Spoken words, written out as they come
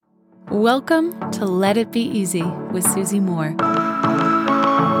Welcome to Let It Be Easy with Susie Moore.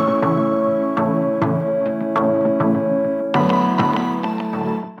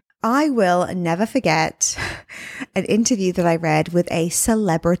 I will never forget an interview that I read with a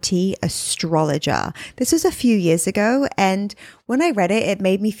celebrity astrologer. This was a few years ago, and when I read it, it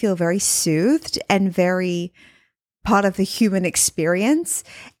made me feel very soothed and very part of the human experience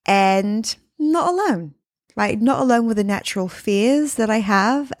and not alone, right? Not alone with the natural fears that I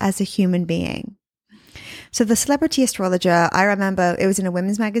have as a human being. So the celebrity astrologer, I remember it was in a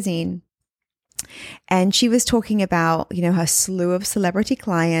women's magazine. And she was talking about, her slew of celebrity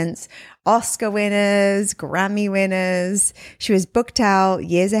clients, Oscar winners, Grammy winners. She was booked out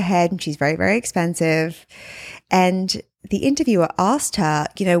years ahead and she's very, very expensive. And the interviewer asked her,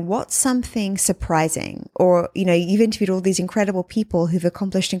 what's something surprising? Or, you've interviewed all these incredible people who've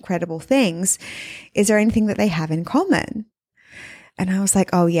accomplished incredible things. Is there anything that they have in common? And I was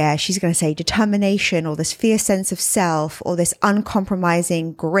like, oh yeah, she's going to say determination or this fierce sense of self or this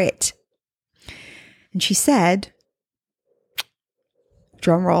uncompromising grit. And she said,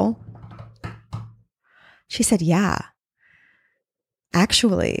 drum roll, she said, yeah,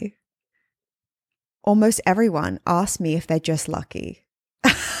 actually, almost everyone asks me if they're just lucky.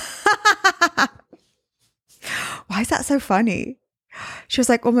 Why is that so funny? She was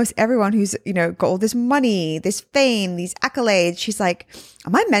like, almost everyone who's, got all this money, this fame, these accolades. She's like,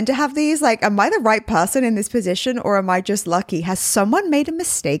 am I meant to have these? Like, am I the right person in this position or am I just lucky? Has someone made a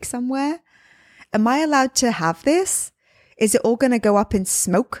mistake somewhere? Am I allowed to have this? Is it all going to go up in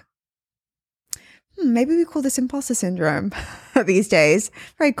smoke? Maybe we call this imposter syndrome these days.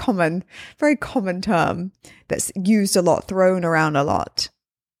 Very common term that's used a lot, thrown around a lot.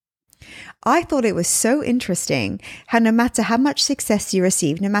 I thought it was so interesting how no matter how much success you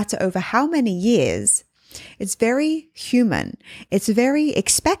receive, no matter over how many years, it's very human. It's very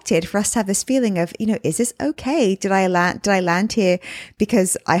expected for us to have this feeling of, is this okay? Did I land here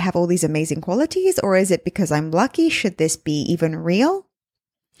because I have all these amazing qualities, or is it because I'm lucky? Should this be even real?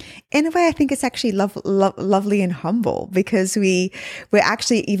 In a way, I think it's actually lovely and humble because we're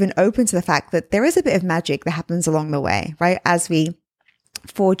actually even open to the fact that there is a bit of magic that happens along the way, right? As we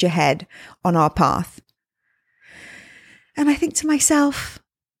forge ahead on our path. And I think to myself,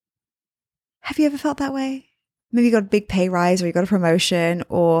 have you ever felt that way? Maybe you got a big pay rise or you got a promotion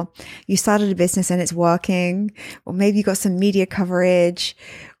or you started a business and it's working, or maybe you got some media coverage,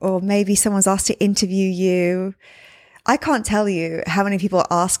 or maybe someone's asked to interview you. I can't tell you how many people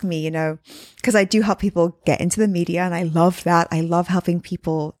ask me, because I do help people get into the media and I love that. I love helping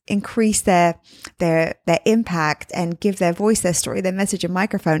people increase their impact and give their voice, their story, their message a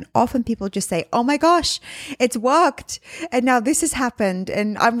microphone. Often people just say, oh my gosh, it's worked. And now this has happened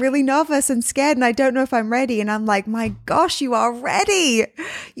and I'm really nervous and scared and I don't know if I'm ready. And I'm like, my gosh, you are ready.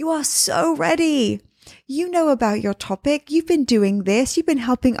 You are so ready. You know about your topic. You've been doing this. You've been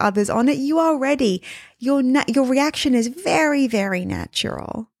helping others on it. You are ready. Your reaction is very, very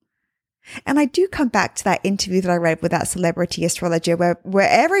natural. And I do come back to that interview that I read with that celebrity astrologer where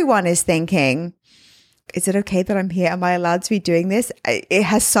everyone is thinking, is it okay that I'm here? Am I allowed to be doing this?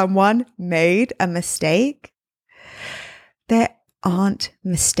 Has someone made a mistake? There aren't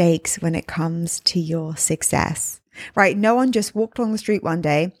mistakes when it comes to your success. Right? No one just walked along the street one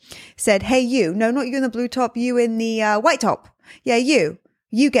day, said, hey, you, no, not you in the blue top, you in the white top. Yeah,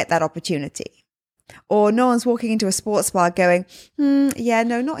 you get that opportunity. Or no one's walking into a sports bar going, yeah,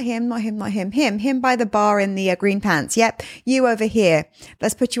 no, not him, him by the bar in the green pants. Yep, you over here.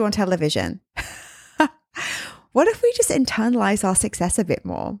 Let's put you on television. What if we just internalize our success a bit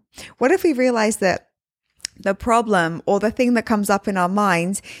more? What if we realize that the problem or the thing that comes up in our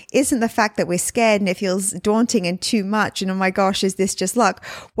minds isn't the fact that we're scared and it feels daunting and too much and oh my gosh, is this just luck?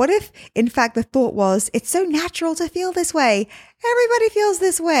 What if in fact the thought was, it's so natural to feel this way. Everybody feels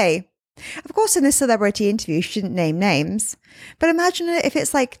this way. Of course, in this celebrity interview, you shouldn't name names, but imagine if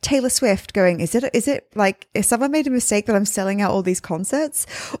it's like Taylor Swift going, is it like, if someone made a mistake that I'm selling out all these concerts?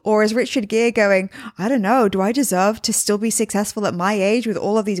 Or is Richard Gere going, I don't know, do I deserve to still be successful at my age with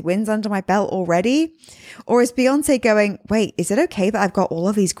all of these wins under my belt already? Or is Beyonce going, wait, is it okay that I've got all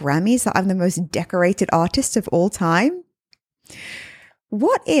of these Grammys, that I'm the most decorated artist of all time?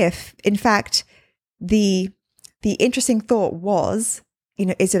 What if, in fact, the interesting thought was,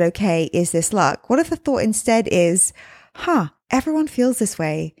 is it okay? Is this luck? What if the thought instead is, everyone feels this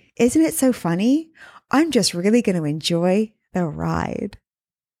way. Isn't it so funny? I'm just really going to enjoy the ride.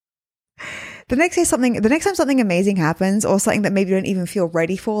 The next time something amazing happens or something that maybe you don't even feel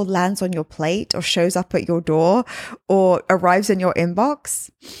ready for lands on your plate or shows up at your door or arrives in your inbox,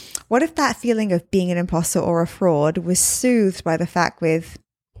 what if that feeling of being an imposter or a fraud was soothed by the fact with,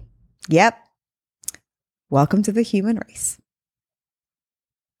 Yep. Welcome to the human race.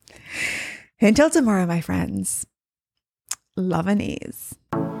 Until tomorrow, my friends, love and ease.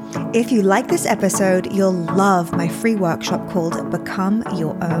 If you like this episode, you'll love my free workshop called Become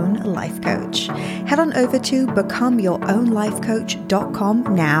Your Own Life Coach. Head on over to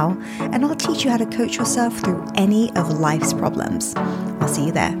becomeyourownlifecoach.com now, and I'll teach you how to coach yourself through any of life's problems. I'll see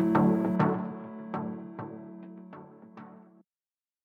you there.